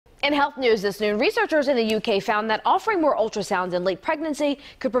In health news this noon, researchers in the UK found that offering more ultrasounds in late pregnancy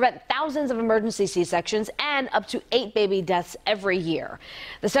could prevent thousands of emergency C-sections and up to 8 baby deaths every year.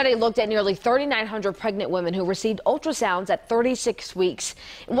 The study looked at nearly 3,900 pregnant women who received ultrasounds at 36 weeks.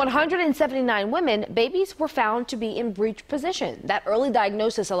 In 179 women, babies were found to be in breech position. That early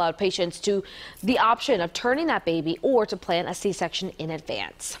diagnosis allowed patients to the option of turning that baby or to plan a C-section in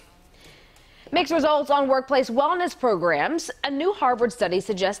advance. Mixed results on workplace wellness programs. A new Harvard study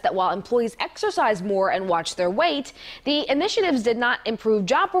suggests that while employees exercise more and watch their weight, the initiatives did not improve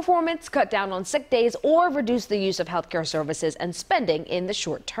job performance, cut down on sick days, or reduce the use of healthcare services and spending in the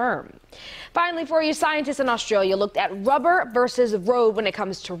short term. Finally, for you, scientists in Australia looked at rubber versus road when it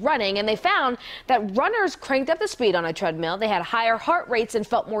comes to running, and they found that runners cranked up the speed on a treadmill. They had higher heart rates and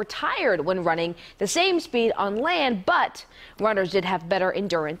felt more tired when running the same speed on land, but runners did have better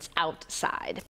endurance outside.